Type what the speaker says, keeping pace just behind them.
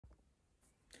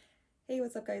Hey,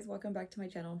 what's up guys? Welcome back to my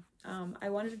channel. I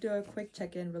wanted to do a quick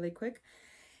check-in really quick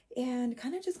and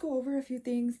kind of just go over a few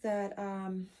things that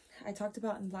I talked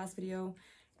about in the last video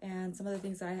and some of the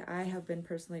things that I have been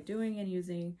personally doing and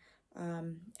using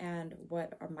and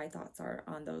what are my thoughts are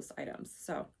on those items.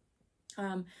 So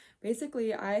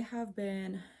basically I have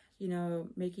been,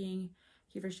 making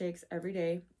kefir shakes every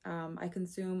day. I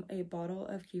consume a bottle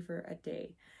of kefir a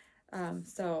day.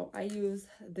 So I use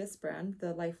this brand,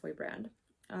 the Lifeway brand.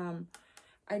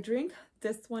 I drink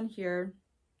this one here,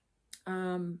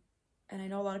 and I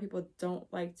know a lot of people don't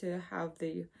like to have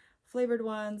the flavored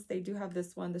ones. They do have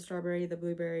this one, the strawberry, the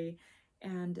blueberry,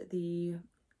 and the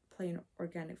plain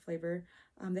organic flavor.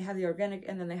 They have the organic,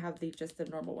 and then they have just the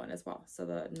normal one as well. So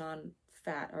the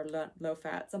non-fat or low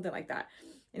fat, something like that.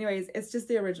 Anyways, it's just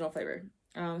the original flavor.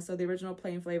 So the original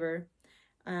plain flavor.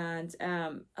 And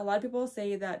a lot of people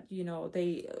say that,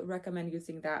 they recommend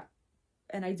using that.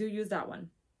 And I do use that one.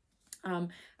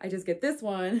 I just get this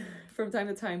one from time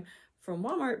to time from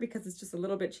Walmart because it's just a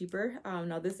little bit cheaper.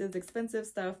 Now this is expensive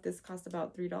stuff. This costs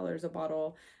about $3 a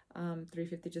bottle,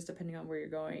 $3.50 just depending on where you're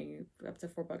going, up to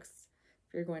 $4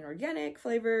 if you're going organic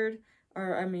flavored,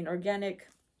 or organic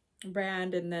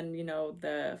brand, and then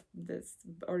this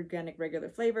organic regular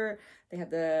flavor. They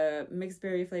have the mixed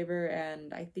berry flavor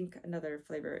and I think another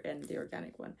flavor in the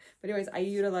organic one. But anyways, I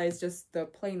utilize just the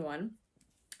plain one.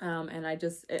 And I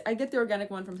get the organic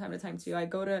one from time to time too. I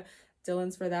go to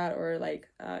Dillon's for that, or like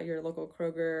your local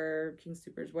Kroger, King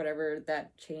Soopers, whatever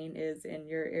that chain is in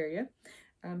your area.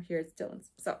 Here it's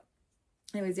Dillon's. So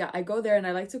anyways, yeah, I go there, and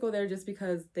I like to go there just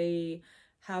because they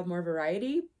have more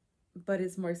variety, but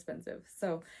it's more expensive.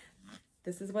 So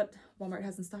this is what Walmart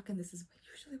has in stock, and this is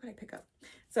usually what I pick up.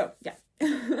 So yeah,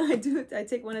 I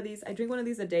take one of these, I drink one of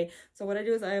these a day. So what I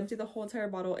do is I empty the whole entire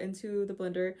bottle into the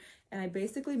blender, and I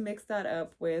basically mix that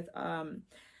up with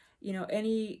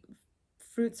any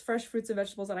fresh fruits and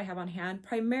vegetables that I have on hand,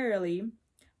 primarily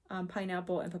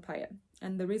pineapple and papaya.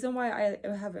 And the reason why I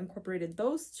have incorporated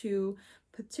those two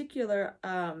particular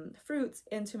fruits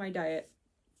into my diet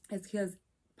is because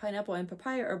pineapple and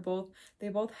papaya are both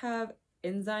have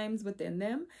enzymes within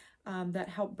them that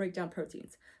help break down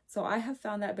proteins. So I have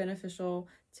found that beneficial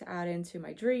to add into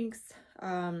my drinks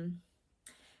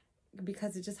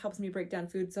because it just helps me break down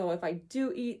food. So if I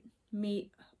do eat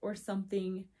meat or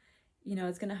something,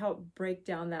 it's going to help break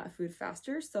down that food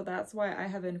faster. So that's why I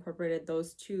have incorporated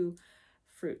those two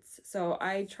fruits. So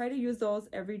I try to use those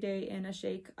every day in a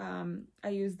shake. I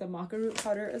use the maca root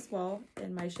powder as well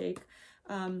in my shake.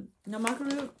 Now maca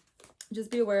root, just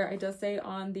be aware, it does say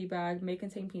on the bag may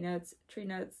contain peanuts, tree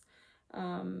nuts,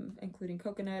 including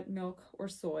coconut, milk, or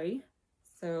soy.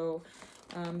 So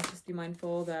just be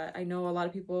mindful that I know a lot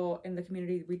of people in the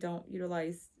community, we try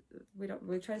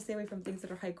to stay away from things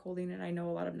that are high choline, and I know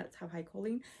a lot of nuts have high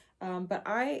choline. But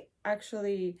I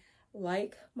actually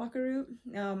like maca root.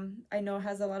 I know it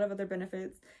has a lot of other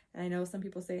benefits, and I know some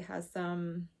people say it has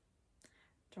some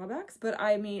drawbacks, but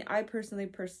I mean, I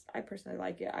personally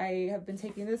like it. I have been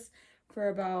taking this for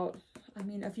about,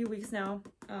 a few weeks now.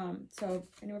 So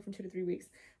anywhere from 2 to 3 weeks.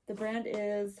 The brand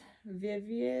is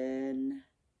Viva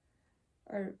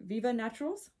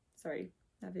Naturals. Sorry,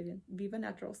 not Vivian. Viva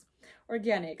Naturals.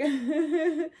 Organic.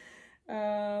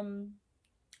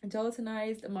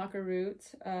 Gelatinized maca root,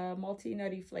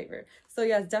 multi-nutty flavor. So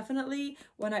yes, definitely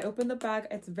when I open the bag,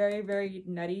 it's very, very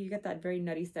nutty. You get that very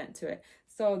nutty scent to it.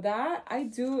 So that I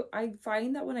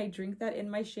find that when I drink that in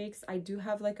my shakes, I do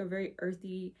have like a very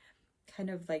earthy kind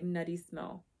of like nutty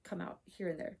smell come out here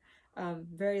and there.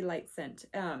 Very light scent.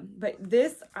 But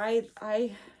this,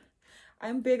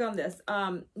 I'm big on this.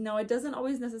 Now it doesn't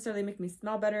always necessarily make me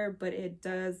smell better, but it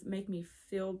does make me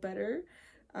feel better.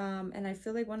 And I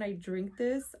feel like when I drink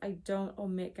this, I don't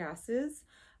omit gases,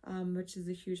 which is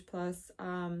a huge plus.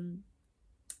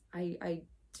 I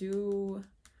do,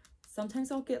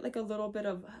 sometimes I'll get like a little bit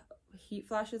of heat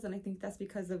flashes, and I think that's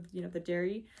because of, the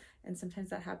dairy. And sometimes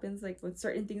that happens like with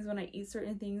certain things, when I eat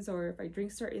certain things or if I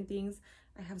drink certain things,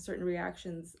 I have certain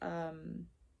reactions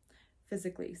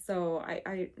physically. So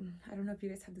I don't know if you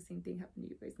guys have the same thing happen to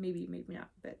you guys. Maybe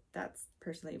not, but that's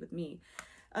personally with me.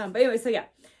 But anyway, so yeah,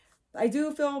 I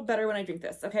do feel better when I drink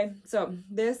this. Okay, so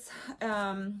this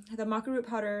the maca root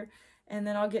powder, and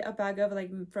then I'll get a bag of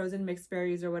like frozen mixed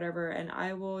berries or whatever, and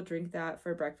I will drink that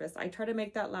for breakfast. I try to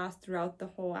make that last throughout the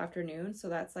whole afternoon. So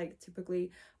that's like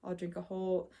typically I'll make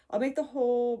the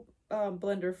whole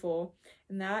blender full,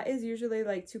 and that is usually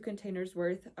like 2 containers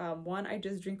worth. One, I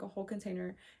just drink a whole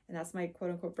container, and that's my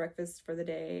quote unquote breakfast for the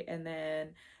day. And then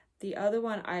the other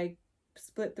one I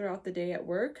split throughout the day at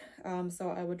work. So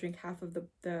I would drink half of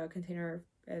the container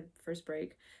at first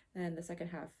break and the second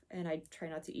half, and I try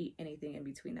not to eat anything in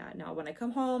between that. Now when I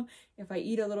come home, if I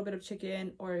eat a little bit of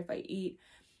chicken, or if I eat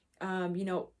you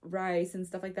know, rice and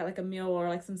stuff like that, like a meal or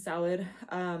like some salad,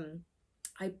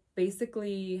 I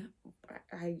basically,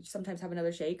 I sometimes have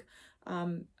another shake,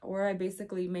 or I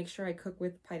basically make sure I cook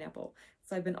with pineapple.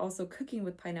 So I've been also cooking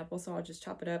with pineapple, so I'll just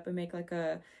chop it up and make like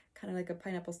a kind of like a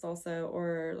pineapple salsa,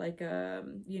 or like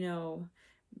you know,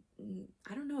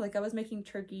 I don't know, like I was making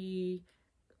turkey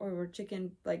or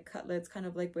chicken like cutlets, kind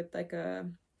of like with like a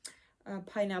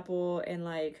pineapple and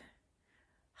like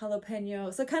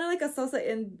jalapeno, so kind of like a salsa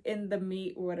in the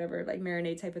meat or whatever, like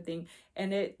marinade type of thing,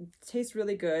 and it tastes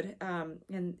really good.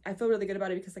 And I feel really good about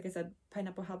it because, like I said,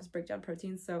 pineapple helps break down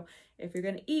proteins. So if you're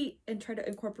gonna eat, and try to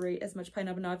incorporate as much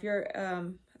pineapple. Now if you're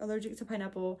allergic to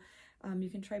pineapple, you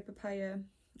can try papaya.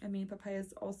 I mean, papaya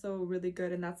is also really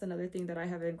good, and that's another thing that I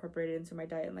have incorporated into my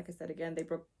diet. And like I said, again, they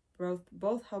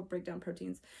both help break down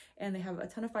proteins, and they have a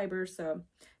ton of fiber, so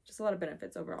just a lot of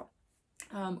benefits overall.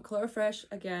 Chlorofresh,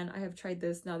 again, I have tried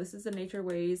this. Now this is the Nature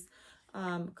Ways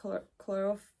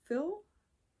chlorophyll,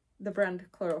 the brand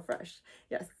Chlorofresh.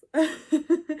 Yes.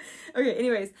 Okay,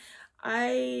 anyways,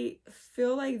 I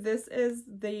feel like this is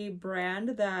the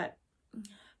brand that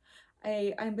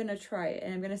I'm gonna try it,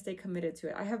 and I'm gonna stay committed to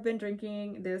it. I have been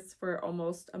drinking this for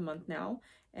almost a month now,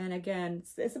 and again,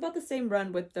 it's about the same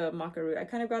run with the maca root. I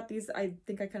kind of got these, I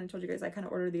think I kind of told you guys, I kind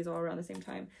of ordered these all around the same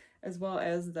time, as well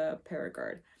as the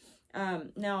Paragard.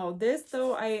 Now this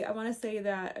though, I want to say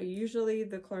that usually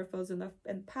the chlorophylls in the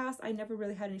past, I never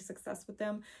really had any success with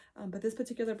them, but this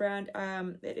particular brand,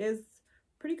 it is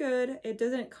pretty good. It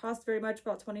doesn't cost very much,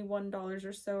 about $21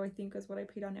 or so, I think is what I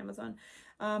paid on Amazon.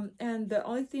 And the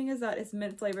only thing is that it's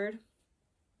mint flavored,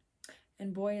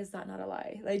 and boy is that not a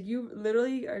lie. Like, you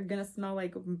literally are gonna smell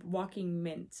like walking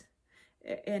mint,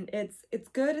 and it's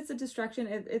good. It's a distraction.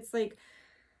 It's like,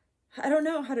 I don't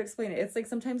know how to explain it. It's like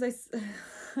sometimes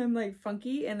I'm like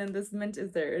funky, and then this mint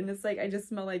is there, and it's like I just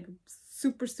smell like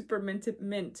super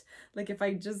mint. Like if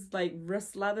I just like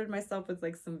slathered myself with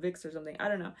like some Vicks or something. I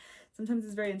don't know. Sometimes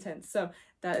it's very intense. So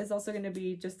that is also going to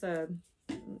be just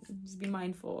be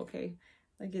mindful, okay?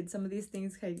 Like some of these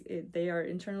things, they are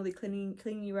internally cleaning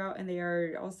you out, and they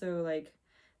are also like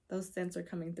those scents are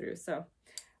coming through. So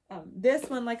this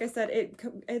one, like I said,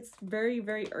 it's very,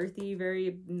 very earthy,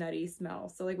 very nutty smell.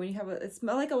 So like when you have it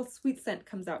smell like a sweet scent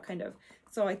comes out, kind of.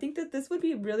 So I think that this would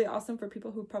be really awesome for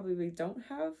people who probably don't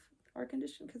have our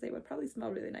condition, because they would probably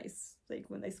smell really nice like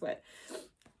when they sweat.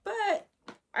 But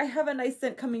I have a nice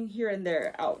scent coming here and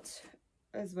there out,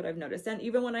 is what I've noticed. And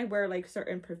even when I wear like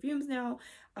certain perfumes now,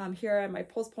 here at my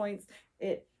pulse points,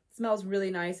 it smells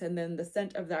really nice, and then the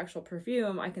scent of the actual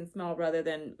perfume I can smell, rather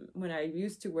than when I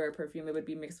used to wear perfume, it would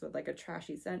be mixed with like a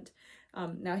trashy scent.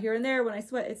 Now here and there when I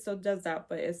sweat, it still does that,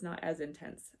 but it's not as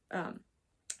intense.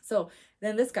 So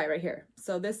then this guy right here,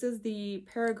 so this is the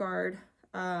Paragard.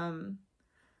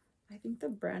 I think the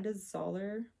brand is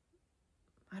Zoller,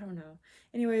 I don't know.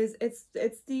 Anyways, it's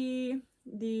the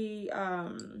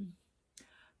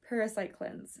Parasite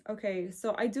Cleanse. Okay,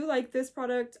 so I do like this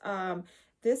product.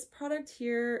 This product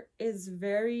here is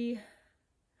very,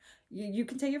 you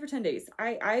can take it for 10 days.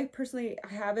 I personally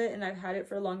have it, and I've had it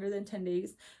for longer than 10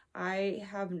 days. I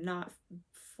have not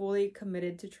fully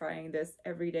committed to trying this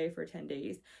every day for 10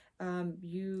 days.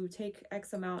 You take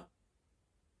X amount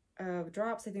of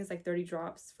drops, I think it's like 30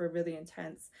 drops for really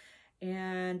intense,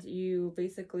 and you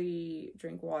basically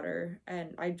drink water,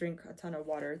 and I drink a ton of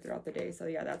water throughout the day. So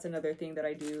yeah, that's another thing that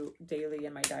I do daily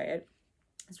in my diet,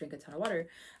 is drink a ton of water.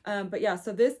 But yeah,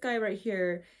 so this guy right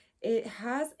here, it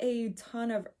has a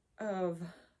ton of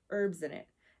herbs in it,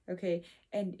 okay?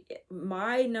 And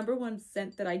my number one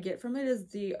scent that I get from it is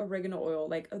the oregano oil,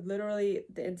 like literally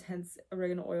the intense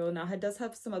oregano oil. Now it does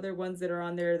have some other ones that are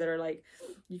on there that are like,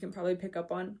 you can probably pick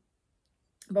up on,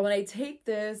 but when I take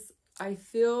this, I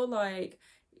feel like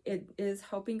it is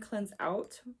helping cleanse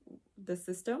out the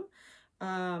system.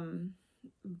 But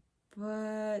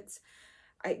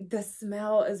the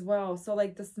smell as well. So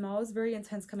like the smell is very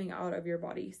intense coming out of your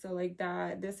body. So like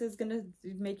this is gonna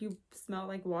make you smell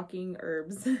like walking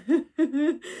herbs.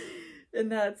 And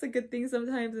that's a good thing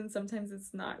sometimes, and sometimes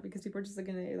it's not, because people are just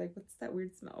gonna like, what's that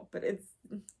weird smell? But it's,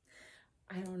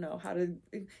 I don't know how to,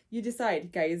 you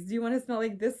decide, guys. Do you want to smell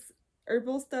like this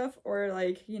herbal stuff, or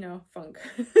like, you know, funk?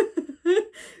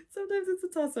 Sometimes it's a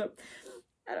toss-up.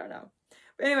 I don't know.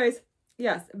 But anyways,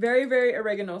 yes, very, very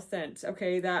oregano scent.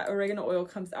 Okay, that oregano oil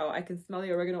comes out. I can smell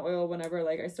the oregano oil whenever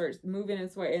like I start moving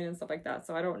and sweating and stuff like that.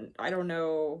 So I don't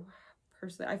know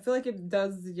personally. I feel like it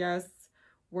does, yes,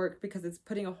 work because it's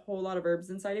putting a whole lot of herbs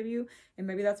inside of you, and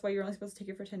maybe that's why you're only supposed to take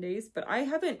it for 10 days. But I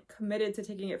haven't committed to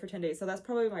taking it for 10 days, so that's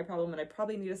probably my problem, and I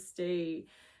probably need to stay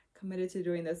committed to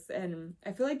doing this. And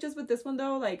I feel like just with this one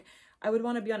though, like I would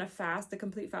want to be on a fast, a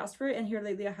complete fast for it, and here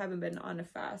lately I haven't been on a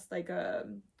fast, like a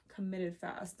committed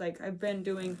fast. Like I've been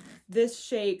doing this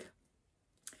shake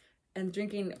and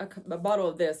drinking a bottle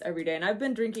of this every day, and I've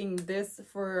been drinking this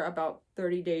for about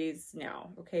 30 days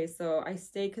now. Okay, so I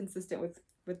stay consistent with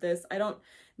this. I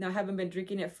haven't been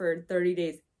drinking it for 30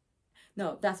 days.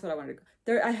 No, that's what I wanted to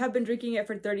go. I have been drinking it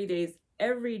for 30 days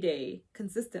every day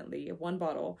consistently, one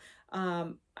bottle.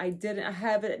 I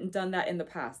haven't done that in the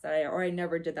past, or I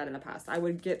never did that in the past. I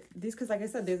would get these because, like I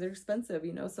said, these are expensive,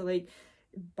 you know, so like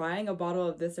buying a bottle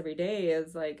of this every day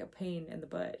is like a pain in the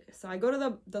butt. So I go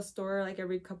to the store like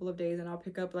every couple of days, and I'll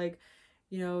pick up like,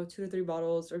 you know, 2 to 3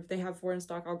 bottles, or if they have 4 in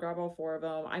stock, I'll grab all 4 of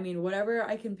them. I mean, whatever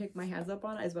I can pick my hands up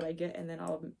on is what I get, and then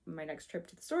my next trip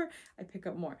to the store, I pick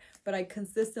up more. But I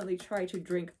consistently try to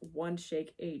drink 1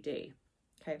 shake a day.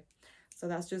 Okay, so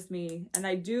that's just me. And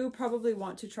I do probably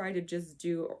want to try to just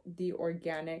do the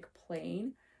organic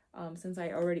plain, since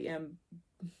I already am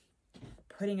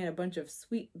putting in a bunch of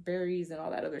sweet berries and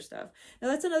all that other stuff. Now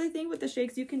that's another thing with the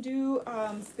shakes. You can do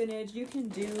spinach, you can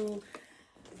do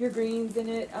your greens in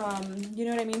it, you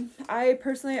know what I mean? I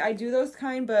personally do those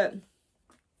kind, but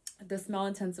the smell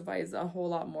intensifies a whole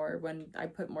lot more when I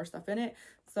put more stuff in it.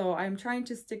 So I'm trying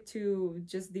to stick to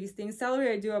just these things.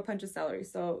 Celery, I do a punch of celery.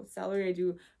 So celery, I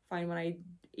do find when I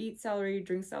eat celery,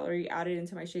 drink celery, add it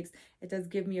into my shakes, it does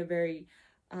give me a very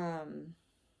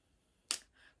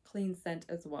clean scent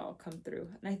as well come through.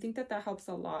 And I think that helps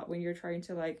a lot when you're trying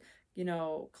to, like, you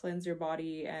know, cleanse your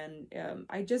body. And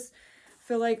I just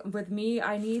feel like with me,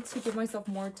 I need to give myself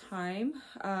more time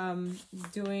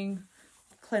doing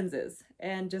cleanses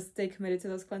and just stay committed to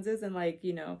those cleanses, and, like,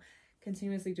 you know,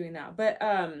 continuously doing that. But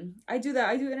I do that.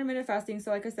 I do intermittent fasting.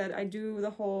 So like I said, I do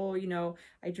the whole, you know,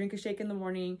 I drink a shake in the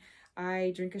morning,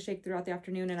 I drink a shake throughout the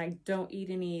afternoon, and I don't eat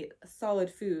any solid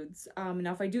foods.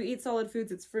 Now if I do eat solid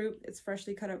foods, it's fruit, it's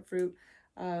freshly cut up fruit.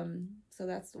 So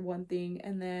that's one thing.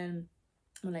 And then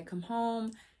when I come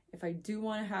home, if I do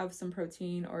want to have some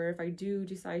protein, or if I do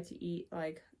decide to eat,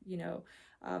 like, you know,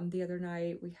 the other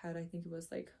night we had, I think it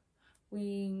was like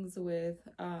wings with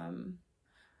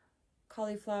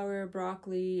cauliflower,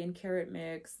 broccoli, and carrot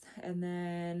mix, and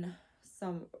then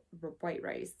some white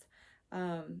rice.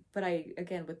 But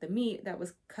again, with the meat that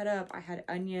was cut up, I had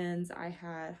onions, I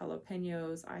had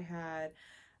jalapenos, I had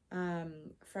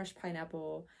fresh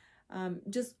pineapple,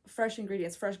 just fresh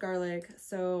ingredients, fresh garlic.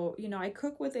 So, you know, I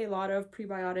cook with a lot of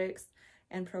prebiotics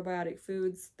and probiotic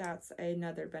foods. That's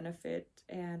another benefit.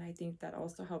 And I think that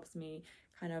also helps me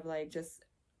kind of like just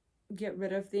get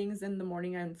rid of things in the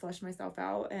morning and flush myself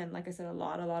out. And like I said, a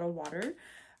lot of water.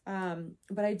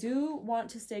 But I do want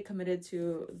to stay committed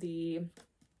to the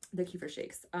kefir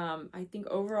shakes. I think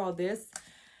overall this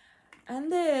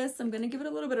and this, I'm going to give it a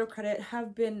little bit of credit,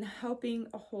 have been helping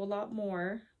a whole lot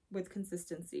more with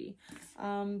consistency.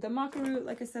 The maca root,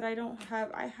 like I said,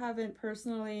 I haven't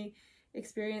personally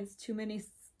experienced too many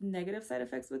negative side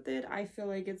effects with it. I feel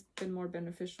like it's been more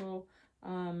beneficial.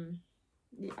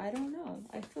 I don't know.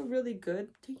 I feel really good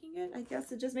taking it. I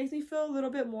guess it just makes me feel a little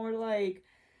bit more like,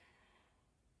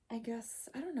 I guess,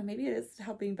 I don't know, maybe it is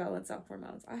helping balance out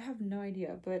hormones. I have no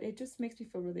idea, but it just makes me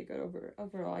feel really good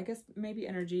overall. I guess maybe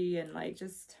energy and like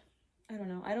just, I don't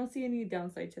know. I don't see any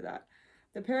downside to that.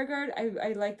 The Paragard,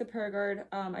 I like the Paragard.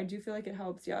 I do feel like it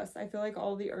helps, yes. I feel like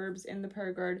all the herbs in the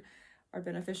Paragard are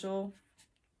beneficial.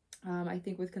 I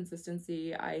think with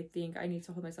consistency, I think I need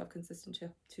to hold myself consistent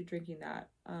to drinking that.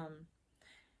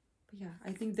 But yeah,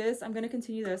 I think this, I'm going to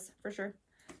continue this for sure.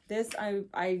 This,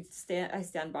 I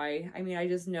stand by. I mean, I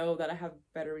just know that I have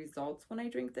better results when I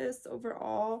drink this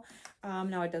overall.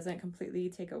 Now, it doesn't completely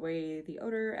take away the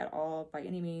odor at all by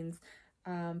any means.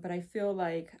 But I feel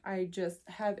like I just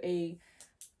have a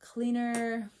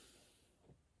cleaner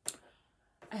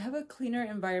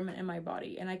environment in my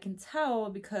body. And I can tell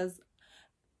because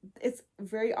it's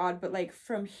very odd, but like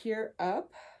from here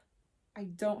up, I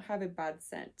don't have a bad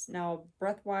scent. Now,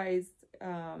 breath-wise,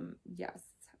 yes,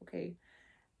 okay.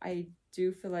 I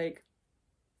do feel like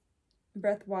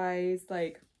breath-wise,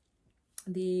 like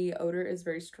the odor is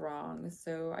very strong.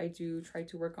 So I do try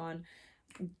to work on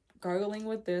gargling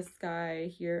with this guy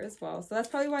here as well. So that's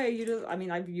probably why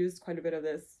I've used quite a bit of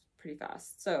this pretty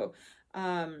fast. So,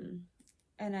 and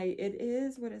it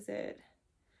is, what is it?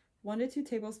 1 to 2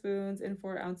 tablespoons in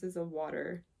 4 ounces of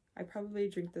water. I probably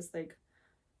drink this like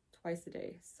twice a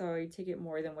day. So I take it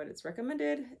more than what it's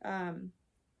recommended.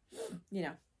 You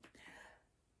know.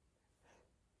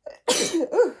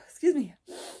 Ooh, excuse me.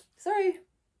 Sorry.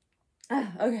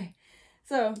 Okay,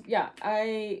 so yeah,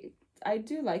 I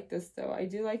do like this though. I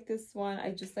do like this one.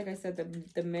 I just, like I said,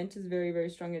 the mint is very, very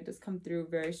strong. It does come through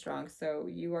very strong, so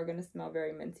you are gonna smell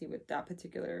very minty with that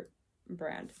particular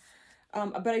brand.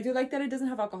 But I do like that it doesn't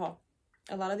have alcohol.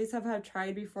 A lot of these I've had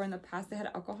tried before in the past, they had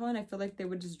alcohol, and I feel like they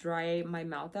would just dry my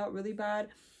mouth out really bad,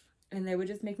 and they would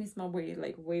just make me smell way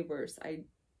worse.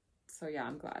 So yeah,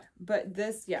 I'm glad. But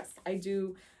this, yes, I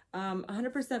do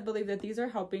 100% believe that these are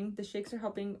helping. The shakes are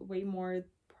helping way more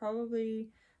probably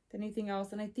than anything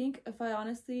else. And I think if I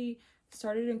honestly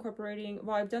started incorporating,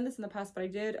 well, I've done this in the past, but I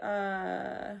did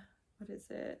what is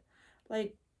it?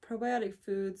 Like probiotic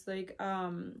foods, like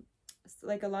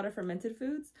a lot of fermented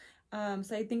foods.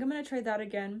 So I think I'm gonna try that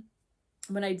again.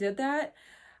 When I did that,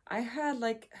 I had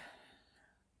like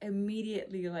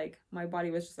immediately, like my body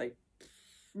was just like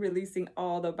releasing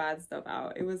all the bad stuff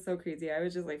out. It was so crazy. I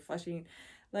was just like flushing,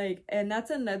 like, and that's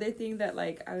another thing that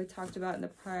like I talked about in the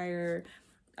prior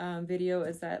video,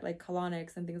 is that like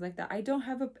colonics and things like that, we don't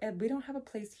have a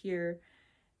place here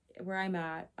where I'm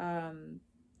at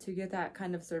to get that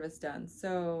kind of service done.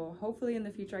 So hopefully in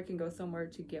the future I can go somewhere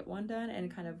to get one done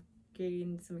and kind of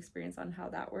gain some experience on how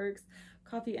that works.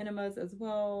 Coffee enemas as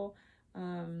well.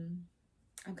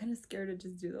 I'm kind of scared to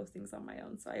just do those things on my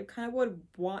own. So I kind of would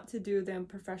want to do them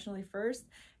professionally first,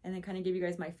 and then kind of give you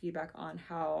guys my feedback on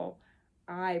how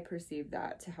I perceive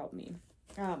that to help me.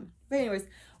 But anyways,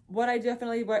 what I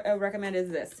definitely recommend is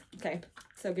this. Okay,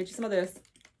 so get you some of this.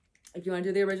 If you want to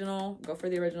do the original, go for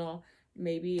the original.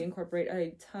 Maybe incorporate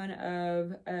a ton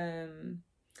of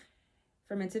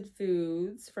fermented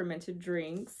foods, fermented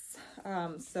drinks.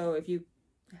 So if you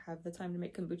have the time to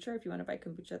make kombucha, if you want to buy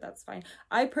kombucha, that's fine.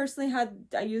 I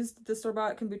used the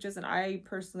store-bought kombuchas, and I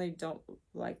personally don't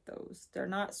like those. They're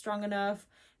not strong enough.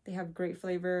 They have great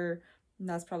flavor, and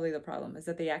that's probably the problem, is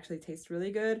that they actually taste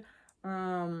really good.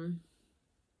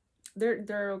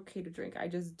 They're okay to drink. I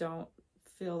just don't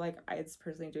feel like it's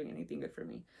personally doing anything good for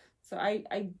me. So I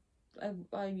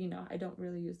you know, I don't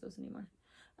really use those anymore.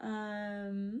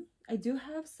 I do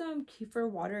have some kefir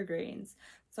water grains,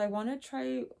 so I want to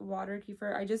try water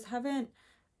kefir. I just haven't.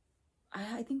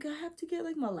 I think I have to get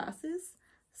like molasses,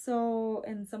 so,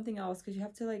 and something else, because you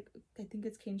have to, like, I think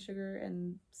it's cane sugar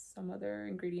and some other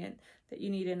ingredient that you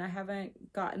need, and I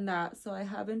haven't gotten that, so I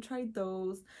haven't tried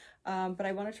those. But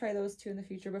I want to try those too in the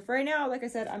future. But for right now, like I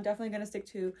said, I'm definitely going to stick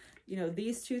to, you know,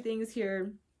 these two things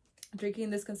here, drinking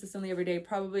this consistently every day,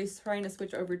 probably trying to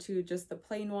switch over to just the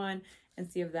plain one and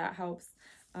see if that helps.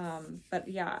 But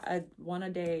yeah, one a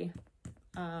day.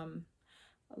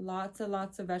 Lots and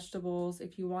lots of vegetables.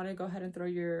 If you want to go ahead and throw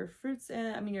your fruits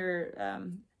in, I mean your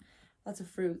lots of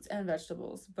fruits and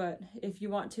vegetables. But if you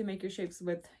want to make your shakes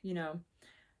with, you know,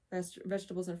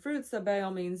 vegetables and fruits, so by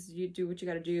all means, you do what you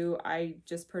got to do. I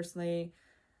just personally,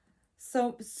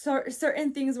 so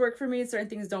certain things work for me, certain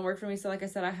things don't work for me. So like I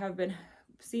said, I have been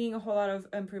seeing a whole lot of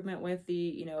improvement with the,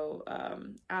 you know,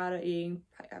 adding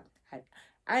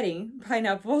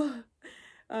pineapple,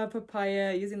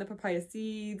 papaya, using the papaya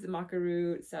seeds, maca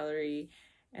root, celery,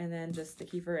 and then just the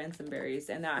kefir and some berries,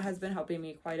 and that has been helping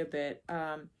me quite a bit.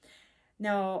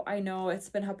 Now I know it's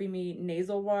been helping me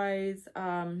nasal wise,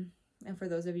 and for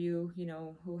those of you, you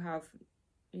know, who have,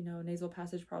 you know, nasal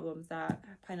passage problems, that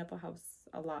pineapple helps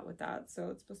a lot with that, so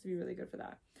it's supposed to be really good for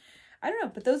that. I don't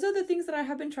know, but those are the things that I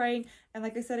have been trying. And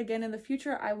like I said, again, in the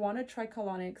future, I want to try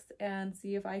colonics and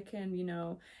see if I can, you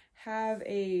know, have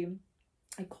a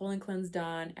colon cleanse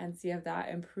done and see if that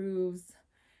improves.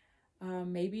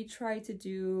 Maybe try to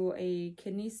do a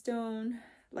kidney stone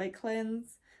like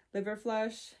cleanse, liver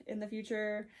flush in the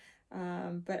future.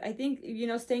 But I think, you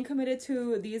know, staying committed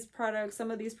to these products,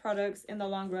 some of these products in the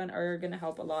long run are going to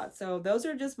help a lot. So those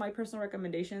are just my personal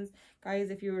recommendations, guys.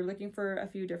 If you were looking for a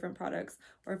few different products,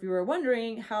 or if you were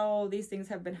wondering how these things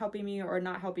have been helping me or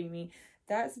not helping me,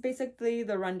 that's basically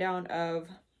the rundown of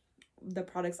the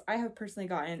products I have personally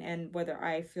gotten and whether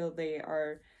I feel they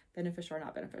are beneficial or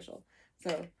not beneficial.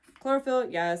 So chlorophyll,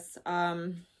 yes.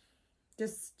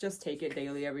 Just take it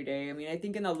daily, every day. I mean, I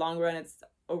think in the long run, it's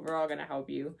overall going to help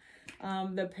you.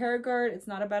 The Paragard, it's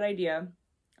not a bad idea.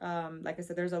 Like I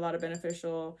said, there's a lot of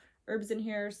beneficial herbs in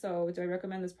here. So do I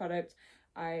recommend this product?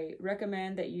 I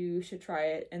recommend that you should try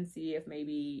it and see if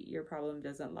maybe your problem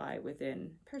doesn't lie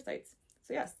within parasites.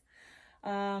 So yes,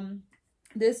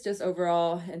 this just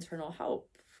overall internal help,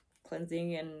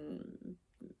 cleansing and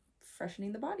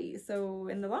freshening the body. So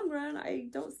in the long run, I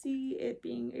don't see it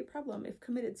being a problem if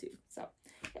committed to. So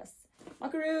yes.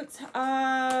 Maca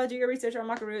root, do your research on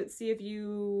maca root, see if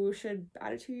you should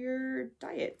add it to your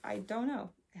diet. I don't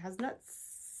know. It has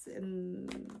nuts,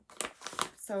 and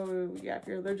so yeah, if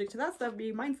you're allergic to that stuff,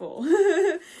 be mindful.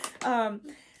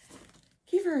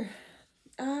 Kefir,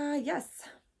 yes,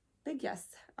 big yes.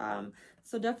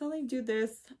 So definitely do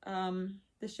this.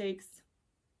 The shakes,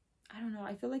 I don't know,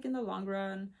 I feel like in the long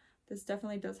run this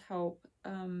definitely does help.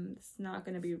 It's not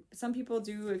going to be, some people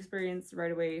do experience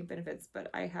right away benefits, but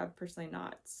I have personally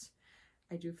not.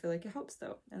 I do feel like it helps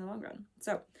though in the long run.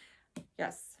 So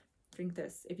yes, drink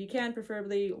this if you can,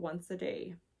 preferably once a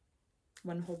day,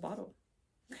 one whole bottle.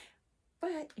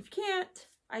 But if you can't,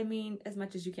 I mean, as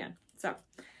much as you can. So,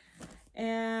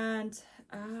 and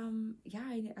yeah,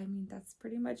 I mean, that's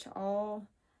pretty much all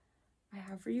I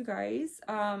have for you guys.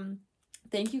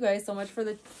 Thank you guys so much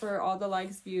for all the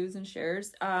likes, views, and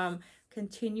shares.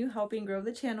 Continue helping grow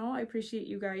the channel. I appreciate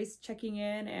you guys checking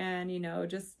in and, you know,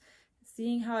 just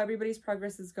seeing how everybody's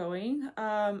progress is going.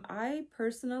 I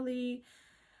personally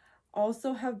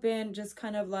also have been just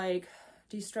kind of like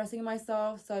de-stressing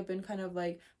myself, so I've been kind of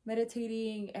like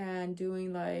meditating and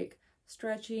doing like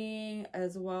stretching,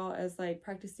 as well as like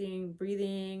practicing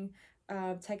breathing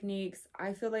techniques.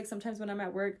 I feel like sometimes when I'm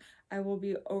at work I will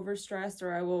be overstressed,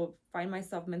 or I will find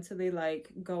myself mentally like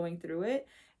going through it,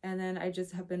 and then I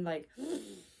just have been like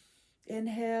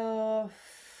inhale,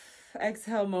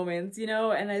 exhale moments, you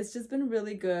know, and it's just been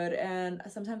really good. And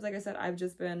sometimes, like I said, I've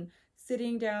just been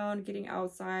sitting down, getting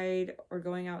outside or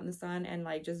going out in the sun, and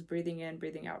like just breathing in,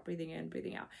 breathing out, breathing in,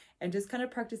 breathing out, and just kind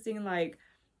of practicing like,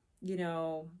 you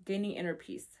know, gaining inner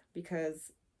peace,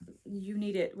 because you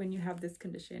need it when you have this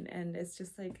condition. And it's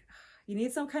just like you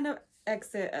need some kind of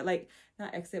exit, like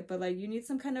not exit, but like you need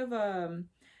some kind of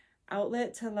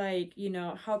outlet to, like, you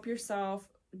know, help yourself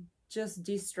just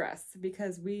de-stress,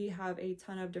 because we have a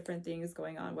ton of different things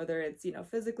going on, whether it's, you know,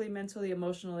 physically, mentally,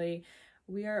 emotionally.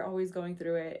 We are always going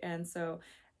through it. And so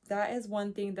that is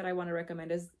one thing that I want to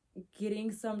recommend, is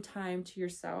getting some time to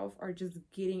yourself, or just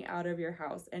getting out of your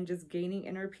house and just gaining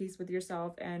inner peace with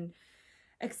yourself and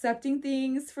accepting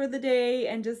things for the day,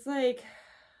 and just like,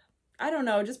 I don't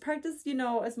know, just practice, you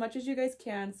know, as much as you guys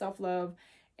can, self-love.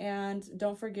 And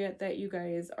don't forget that you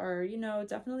guys are, you know,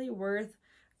 definitely worth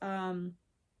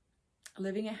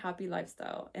living a happy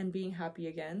lifestyle and being happy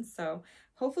again. So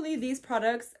hopefully these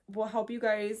products will help you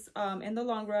guys in the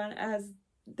long run, as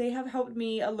they have helped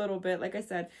me a little bit. Like I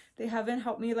said, they haven't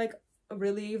helped me like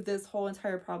relieve this whole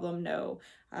entire problem, no.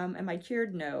 Am I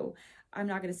cured? No. I'm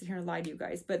not going to sit here and lie to you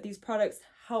guys, but these products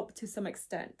help to some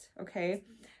extent, okay?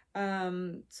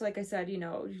 So like I said, you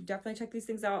know, you definitely check these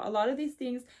things out. A lot of these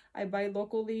things I buy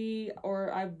locally,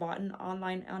 or I've bought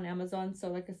online on Amazon. So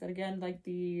like I said, again, like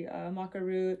the maca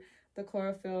root, the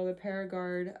chlorophyll, the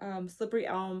Paragard, slippery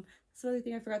elm. That's another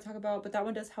thing I forgot to talk about, but that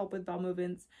one does help with bowel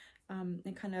movements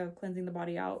and kind of cleansing the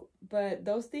body out. But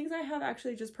those things I have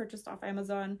actually just purchased off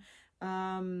Amazon.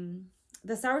 The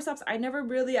Soursops, I never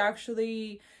really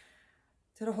actually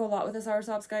did a whole lot with the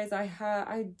Soursops, guys.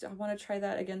 I want to try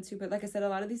that again too, but like I said, a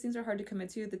lot of these things are hard to commit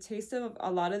to. The taste of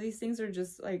a lot of these things are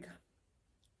just like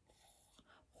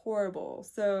horrible.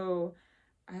 So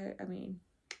I mean,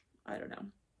 I don't know.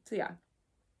 So yeah,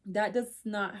 that does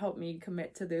not help me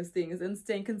commit to those things and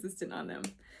staying consistent on them.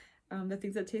 The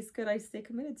things that taste good, I stay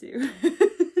committed to.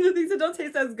 The things that don't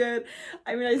taste as good,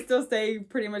 I mean, I still stay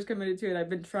pretty much committed to it. I've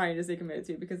been trying to stay committed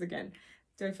to it, because again,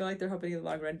 do I feel like they're helping in the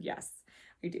long run? Yes,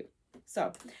 I do.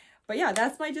 So, but yeah,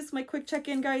 that's my quick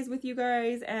check-in, guys, with you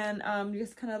guys, and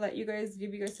just kind of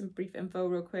give you guys some brief info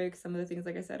real quick. Some of the things,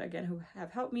 like I said, again, who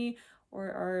have helped me,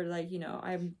 or are like, you know,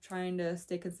 I'm trying to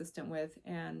stay consistent with,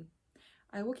 and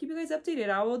I will keep you guys updated.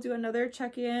 I will do another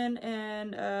check-in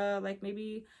and like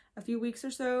maybe a few weeks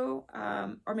or so,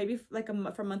 or maybe like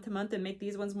from month to month, and make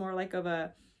these ones more like of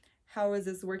a how is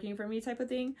this working for me type of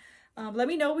thing. Let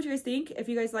me know what you guys think. If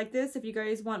you guys like this, if you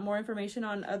guys want more information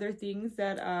on other things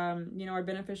that you know, are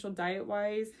beneficial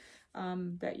diet-wise,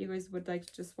 that you guys would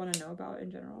like just want to know about in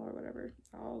general or whatever,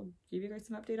 I'll give you guys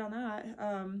some update on that.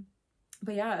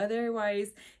 But yeah,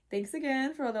 otherwise, thanks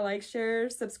again for all the likes,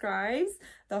 shares, subscribes,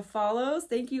 the follows.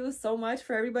 Thank you so much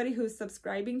for everybody who's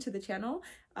subscribing to the channel.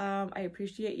 I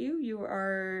appreciate you. You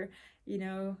are, you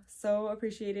know, so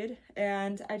appreciated.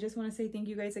 And I just want to say thank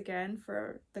you guys again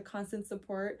for the constant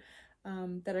support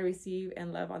that I receive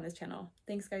and love on this channel.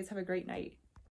 Thanks, guys. Have a great night.